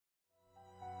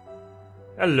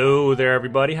Hello there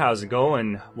everybody, how's it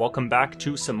going? Welcome back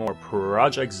to some more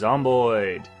Project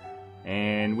Zomboid.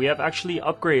 And we have actually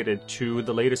upgraded to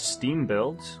the latest Steam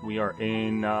build. We are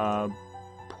in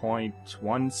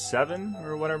 0.17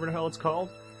 or whatever the hell it's called.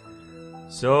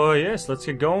 So yes, let's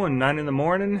get going. 9 in the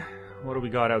morning. What do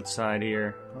we got outside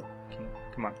here? Oh,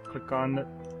 come on, click on it.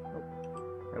 Oh,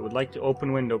 I would like to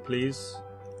open window, please.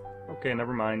 Okay,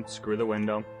 never mind. Screw the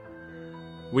window.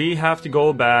 We have to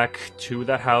go back to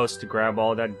that house to grab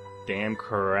all that damn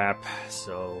crap,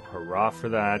 so hurrah for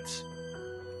that.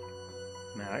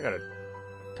 Man, I got a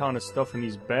ton of stuff in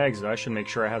these bags, though. I should make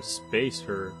sure I have space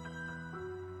for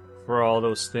all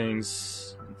those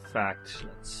things. In fact,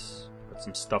 let's put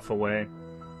some stuff away.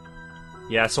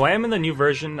 Yeah, so I am in the new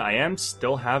version. I am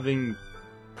still having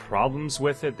problems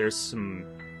with it. There's some,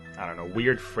 I don't know,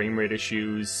 weird frame rate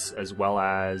issues, as well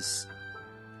as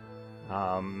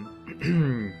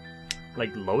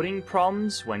like loading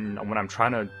problems when I'm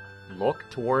trying to look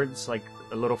towards like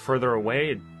a little further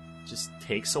away. It just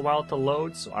takes a while to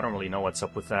load, so I don't really know what's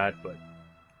up with that, but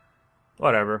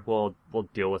whatever, we'll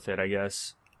deal with it, I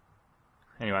guess.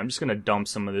 Anyway, I'm just gonna dump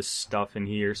some of this stuff in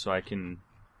here so I can,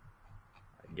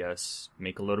 I guess,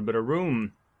 make a little bit of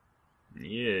room.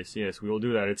 Yes, we will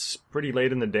do that. It's pretty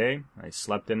late in the day. I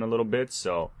slept in a little bit,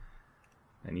 so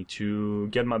I need to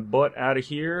get my butt out of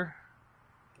here.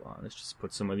 Let's just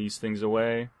put some of these things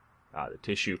away. The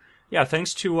tissue. Yeah,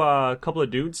 thanks to a couple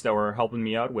of dudes that were helping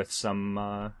me out with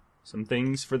some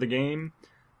things for the game.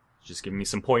 Just giving me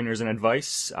some pointers and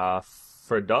advice.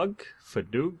 Fadug,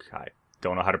 I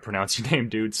don't know how to pronounce your name,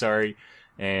 dude, sorry.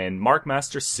 And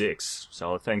Markmaster6.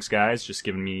 So thanks, guys. Just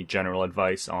giving me general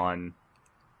advice on,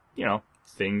 you know,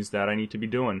 things that I need to be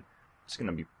doing. Just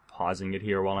gonna be pausing it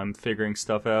here while I'm figuring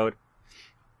stuff out.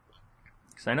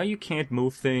 I know you can't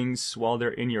move things while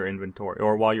they're in your inventory,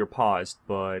 or while you're paused,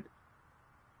 but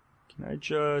can I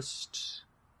just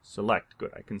select?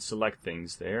 Good, I can select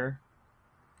things there.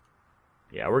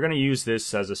 Yeah, we're gonna use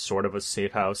this as a sort of a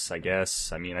safe house, I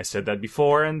guess. I mean, I said that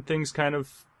before, and things kind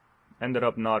of ended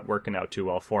up not working out too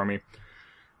well for me.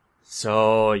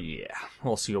 So, yeah,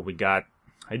 we'll see what we got.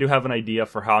 I do have an idea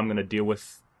for how I'm gonna deal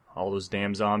with all those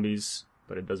damn zombies,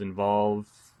 but it does involve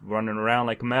running around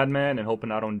like a madman and hoping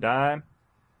I don't die.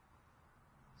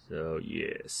 So,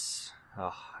 yes.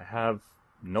 I have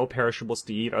no perishables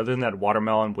to eat other than that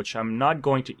watermelon, which I'm not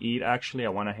going to eat, actually. I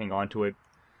want to hang on to it.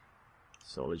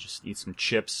 So, let's just eat some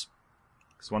chips.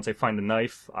 Because once I find the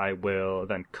knife, I will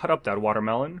then cut up that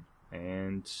watermelon,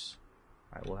 and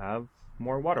I will have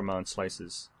more watermelon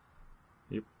slices.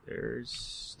 Yep, there's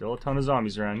still a ton of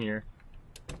zombies around here.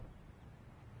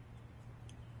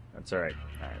 That's alright.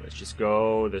 Alright, let's just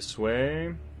go this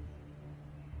way.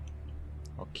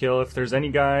 I'll kill if there's any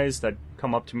guys that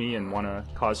come up to me and want to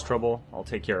cause trouble. I'll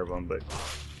take care of them, but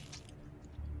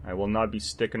I will not be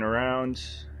sticking around.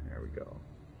 There we go.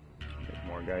 There's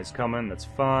more guys coming, that's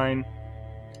fine.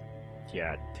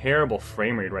 Yeah, terrible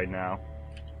frame rate right now.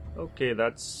 Okay,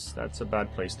 that's a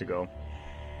bad place to go.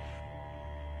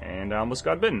 And I almost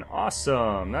got bitten.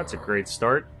 Awesome, that's a great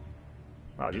start.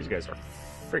 Wow, these guys are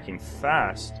freaking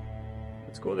fast.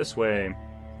 Let's go this way.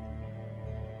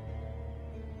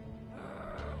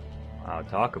 Wow,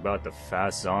 talk about the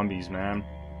fast zombies, man.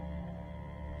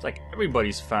 It's like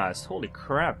everybody's fast. Holy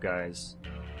crap, guys.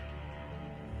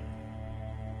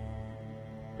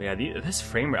 But yeah, this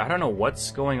frame rate, I don't know what's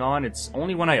going on. It's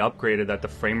only when I upgraded that the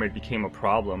frame rate became a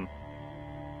problem.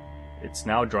 It's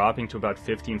now dropping to about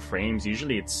 15 frames.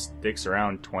 Usually it sticks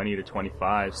around 20 to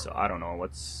 25, so I don't know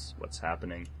what's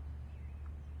happening.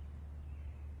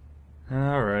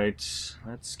 Alright,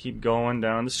 let's keep going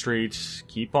down the street.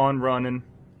 Keep on running.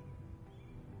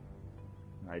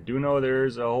 I do know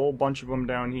there's a whole bunch of them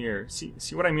down here. See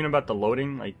what I mean about the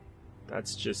loading? Like,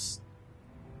 that's just,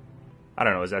 I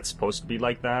don't know, is that supposed to be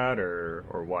like that,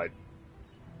 or what?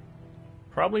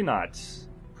 Probably not.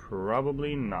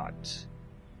 Probably not.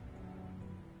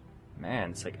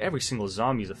 Man, it's like every single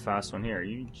zombie is a fast one here.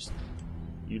 You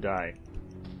die.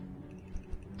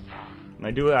 And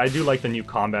I do like the new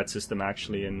combat system,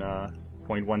 actually, in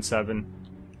 0.17.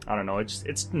 I don't know,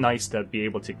 it's nice to be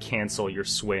able to cancel your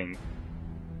swing.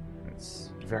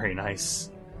 It's very nice.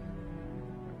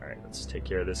 Alright, let's take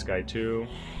care of this guy too.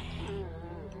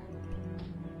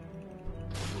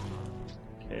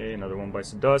 Okay, another one bites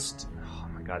the dust. Oh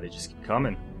my god, they just keep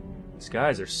coming. These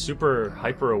guys are super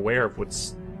hyper aware of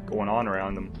what's going on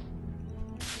around them.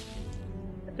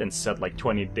 I didn't set like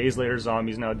 20 days later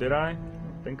zombies now, did I? I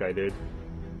don't think I did.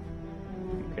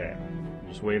 Okay,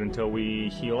 just wait until we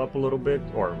heal up a little bit,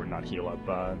 or not heal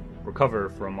up, recover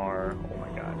from our, oh my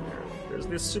god, there's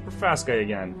this super fast guy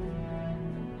again.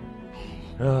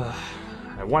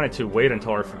 I wanted to wait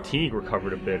until our fatigue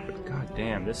recovered a bit, but god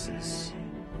damn, this is...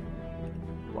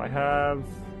 Do I have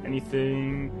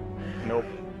anything? Nope.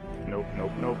 Nope,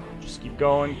 nope, nope. Just keep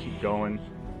going, keep going.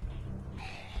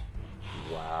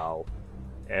 Wow.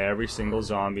 Every single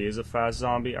zombie is a fast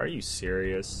zombie? Are you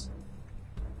serious?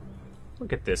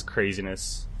 Look at this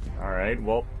craziness. Alright,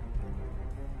 well...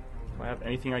 Do I have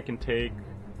anything I can take?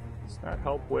 Does that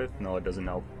help with? No, it doesn't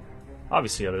help.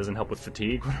 Obviously, it doesn't help with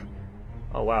fatigue.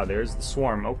 Oh wow, there's the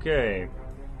swarm. Okay.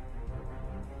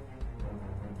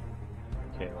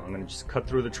 Okay, well, I'm gonna just cut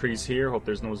through the trees here. Hope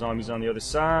there's no zombies on the other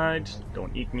side.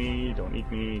 Don't eat me, don't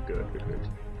eat me. Good, good, good.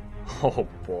 Oh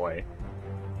boy.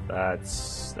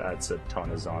 That's a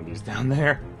ton of zombies down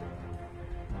there.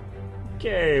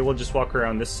 Okay, we'll just walk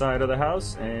around this side of the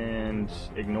house and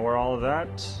ignore all of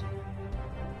that.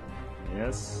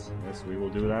 Yes, yes, we will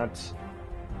do that.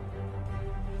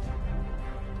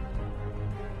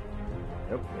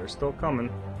 Yep, they're still coming.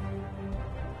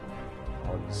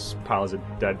 All these piles of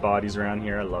dead bodies around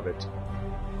here, I love it.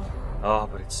 Oh,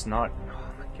 but it's not...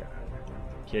 Oh my god.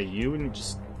 Okay, you and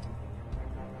just...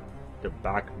 to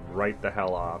back right the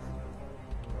hell off.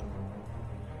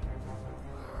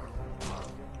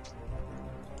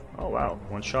 Oh wow,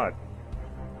 one shot.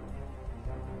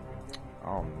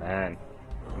 Oh man.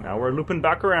 Now we're looping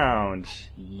back around.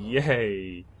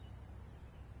 Yay.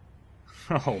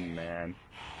 Oh man.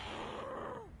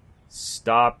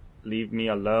 Stop. Leave me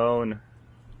alone.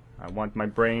 I want my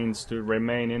brains to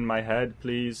remain in my head,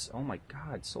 please. Oh my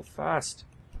god, so fast.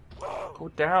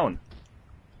 Go down.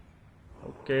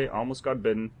 Okay, almost got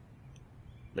bitten.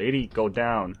 Lady, go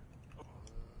down.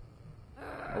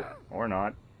 Oh, or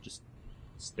not. Just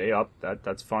stay up.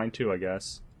 That's fine too, I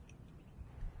guess.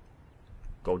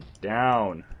 Go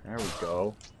down. There we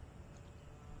go.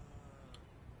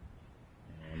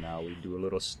 And now we do a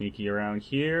little sneaky around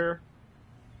here.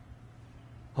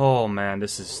 Oh man,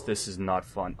 this is not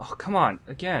fun. Oh, come on.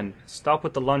 Again, stop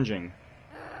with the lunging.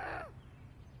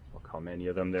 Look how many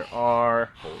of them there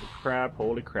are. Holy crap,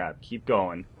 holy crap. Keep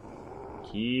going.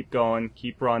 Keep going,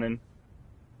 keep running.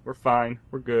 We're fine,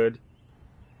 we're good.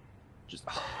 Just,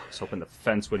 I was hoping the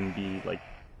fence wouldn't be, like,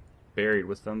 buried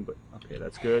with them, but okay,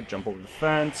 that's good. Jump over the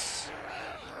fence.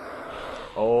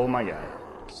 Oh my god.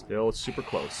 Still super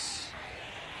close.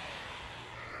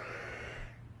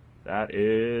 That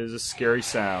is a scary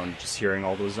sound, just hearing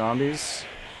all those zombies.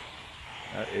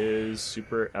 That is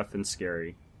super effing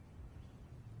scary.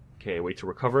 Okay, wait to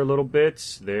recover a little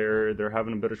bit. They're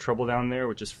having a bit of trouble down there,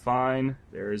 which is fine.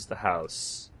 There is the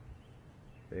house.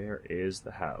 There is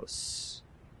the house.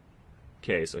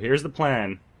 Okay, so here's the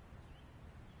plan.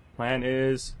 Plan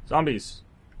is... Zombies!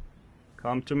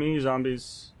 Come to me,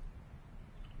 zombies.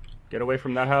 Get away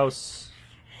from that house.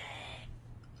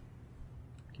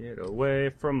 Get away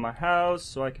from my house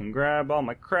so I can grab all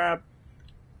my crap.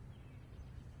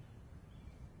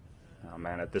 Oh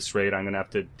man, at this rate I'm gonna have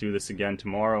to do this again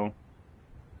tomorrow.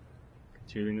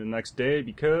 Continuing the next day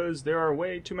because there are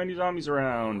way too many zombies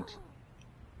around.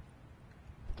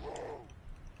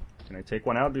 Can I take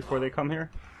one out before they come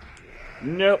here?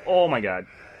 No! Oh my god.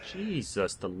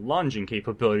 Jesus, the lunging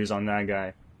capabilities on that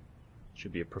guy.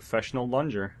 Should be a professional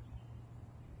lunger.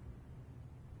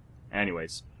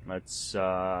 Anyways, let's,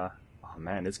 oh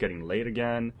man, it's getting late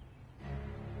again.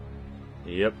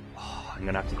 Yep. Oh, I'm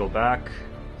gonna have to go back.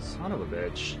 Son of a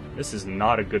bitch. This is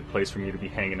not a good place for me to be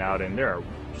hanging out in. There are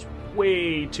just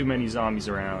way too many zombies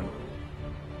around.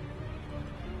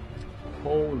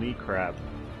 Holy crap.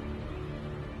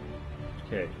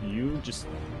 Okay, you just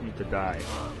need to die.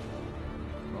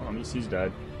 Oh, at least he's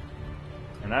dead.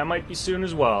 And that might be soon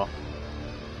as well.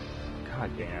 God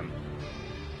damn.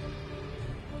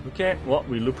 Okay, well,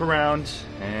 we loop around,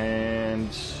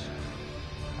 and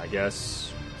I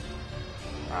guess,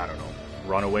 I don't know,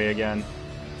 run away again.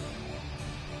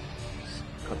 Just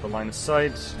cut the line of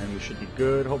sight, and we should be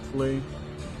good, hopefully.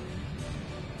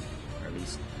 Or at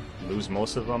least lose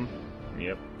most of them.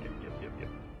 Yep.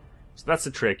 So that's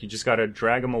the trick. You just gotta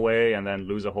drag them away and then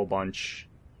lose a whole bunch.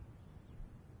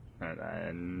 And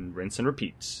then rinse and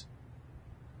repeat.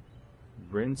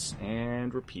 Rinse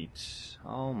and repeat.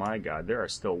 Oh my god, there are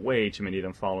still way too many of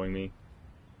them following me.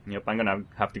 Yep, I'm gonna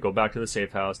have to go back to the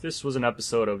safe house. This was an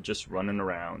episode of just running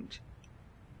around.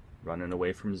 Running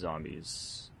away from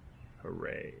zombies.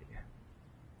 Hooray.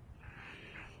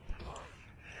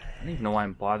 I don't even know why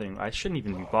I'm bothering. I shouldn't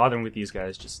even be bothering with these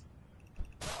guys, just...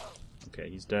 Okay,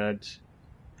 he's dead.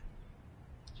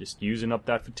 Just using up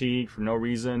that fatigue for no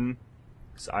reason.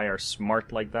 Because I are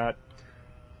smart like that.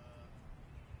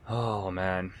 Oh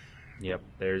man. Yep,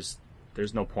 there's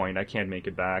no point. I can't make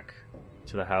it back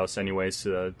to the house anyways,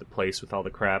 to the place with all the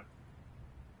crap.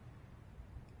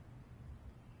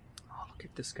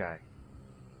 Kick this guy.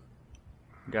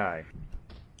 Guy.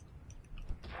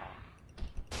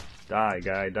 Die,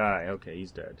 guy, die. Okay,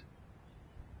 he's dead.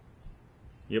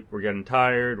 Yep, we're getting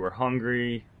tired, we're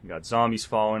hungry, we got zombies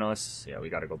following us. Yeah, we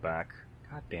gotta go back.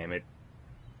 God damn it.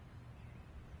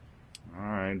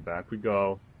 Alright, back we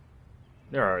go.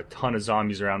 There are a ton of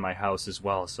zombies around my house as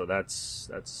well, so that's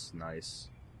nice.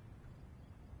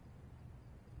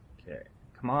 Okay,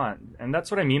 come on. And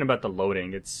that's what I mean about the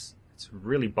loading. It's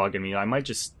really bugging me. I might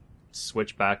just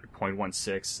switch back to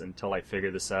 0.16 until I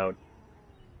figure this out.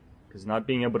 Because not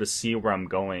being able to see where I'm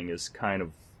going is kind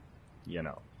of, you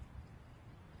know,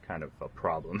 kind of a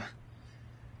problem.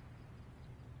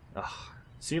 Ugh.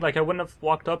 See, like, I wouldn't have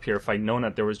walked up here if I'd known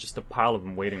that there was just a pile of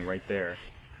them waiting right there.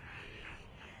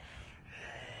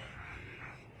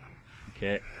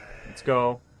 Okay, let's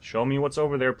go. Show me what's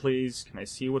over there, please. Can I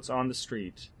see what's on the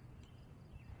street?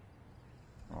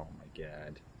 Oh my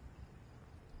god.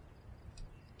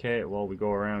 Okay, well, we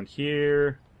go around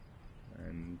here.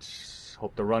 And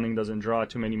hope the running doesn't draw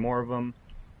too many more of them.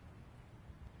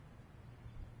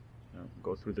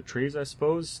 Go through the trees, I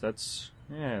suppose. That's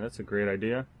a great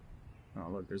idea. Oh,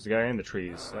 look, there's a guy in the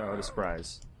trees. Oh, what a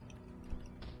surprise.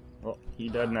 Well, he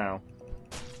dead now.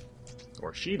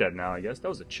 Or she dead now, I guess. That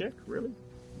was a chick? Really?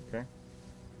 Okay.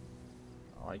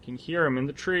 Oh, I can hear him in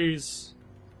the trees.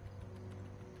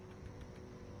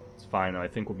 It's fine, though. I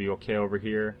think we'll be okay over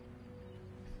here.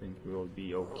 I think we'll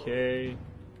be okay.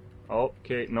 Oh,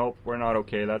 okay. Nope, we're not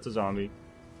okay. That's a zombie.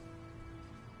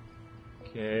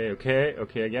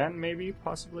 Okay again, maybe,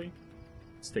 possibly.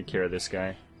 Let's take care of this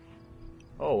guy.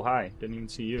 Oh, hi. Didn't even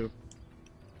see you.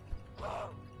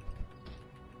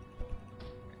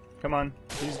 Come on,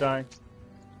 please die.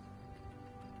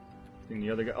 And the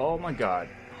other guy. Oh my god.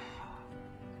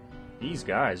 These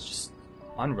guys just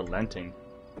unrelenting.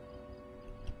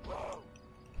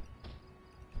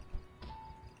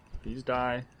 Please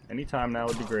die. Anytime now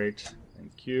would be great.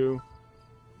 Thank you.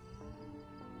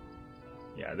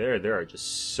 Yeah, there are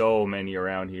just so many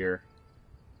around here.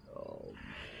 Oh.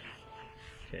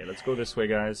 Okay, let's go this way,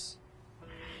 guys.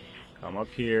 Come up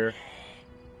here.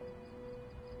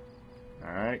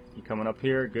 Alright, you coming up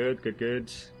here? Good, good,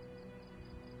 good.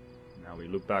 Now we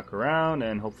loop back around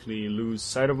and hopefully lose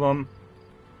sight of them.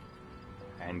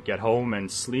 And get home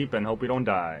and sleep and hope we don't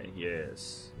die.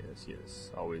 Yes, yes,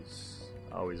 yes.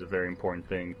 Always a very important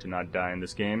thing to not die in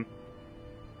this game.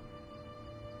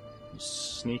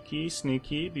 Sneaky,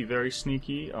 sneaky, be very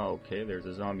sneaky. Oh, okay, there's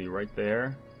a zombie right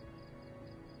there.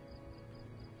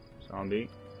 Zombie,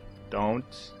 don't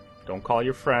call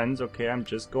your friends, okay? I'm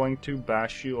just going to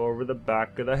bash you over the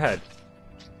back of the head.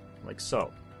 Like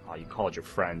so. Oh, you called your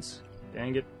friends.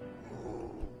 Dang it.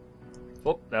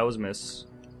 Oh, that was a miss.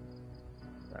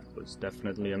 That was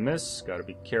definitely a miss. Gotta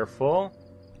be careful.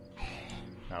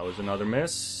 That was another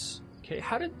miss. Okay,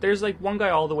 how did... There's like one guy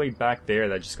all the way back there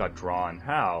that just got drawn.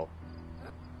 How?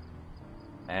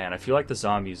 Man, I feel like the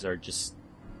zombies are just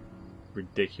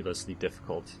ridiculously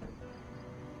difficult.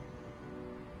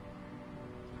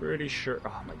 Pretty sure...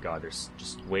 Oh my god, there's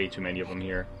just way too many of them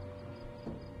here.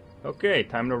 Okay,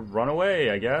 time to run away,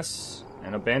 I guess.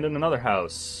 And abandon another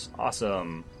house.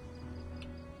 Awesome.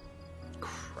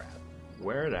 Crap.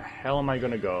 Where the hell am I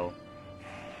gonna go?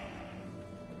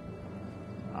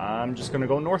 I'm just gonna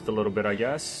go north a little bit, I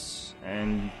guess.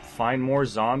 And find more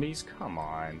zombies? Come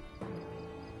on.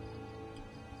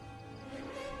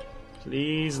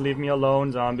 Please leave me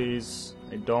alone, zombies.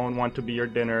 I don't want to be your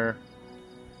dinner.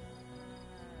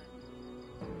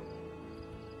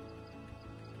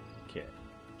 Okay.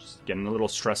 Just getting a little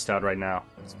stressed out right now.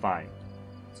 It's fine.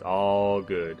 It's all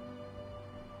good.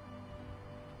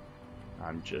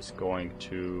 I'm just going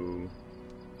to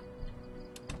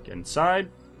get inside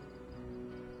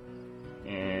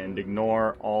and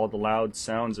ignore all the loud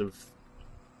sounds of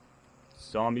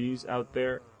zombies out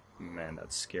there. Man,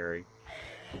 that's scary.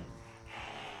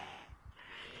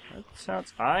 That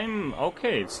sounds... I'm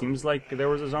okay. It seems like there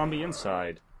was a zombie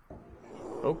inside.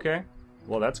 Okay.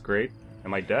 Well, that's great.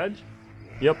 Am I dead?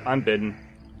 Yep, I'm bitten.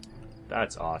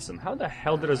 That's awesome. How the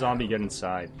hell did a zombie get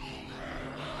inside?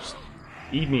 Just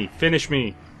eat me. Finish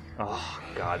me. Oh,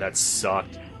 God, that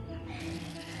sucked.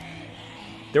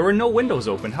 There were no windows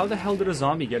open. How the hell did a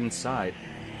zombie get inside?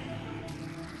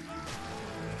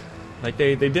 Like,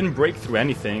 they didn't break through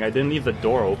anything. I didn't leave the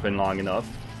door open long enough.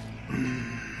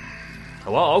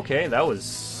 Well, okay, that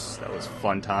was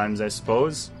fun times, I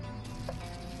suppose.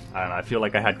 I don't know, I feel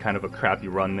like I had kind of a crappy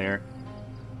run there.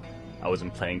 I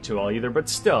wasn't playing too well either, but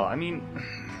still, I mean...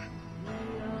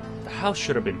 The house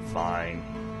should have been fine.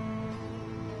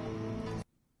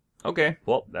 Okay,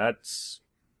 well, that's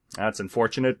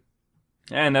unfortunate.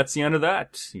 And that's the end of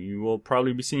that. You will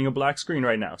probably be seeing a black screen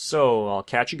right now. So I'll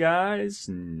catch you guys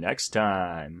next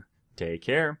time. Take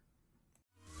care.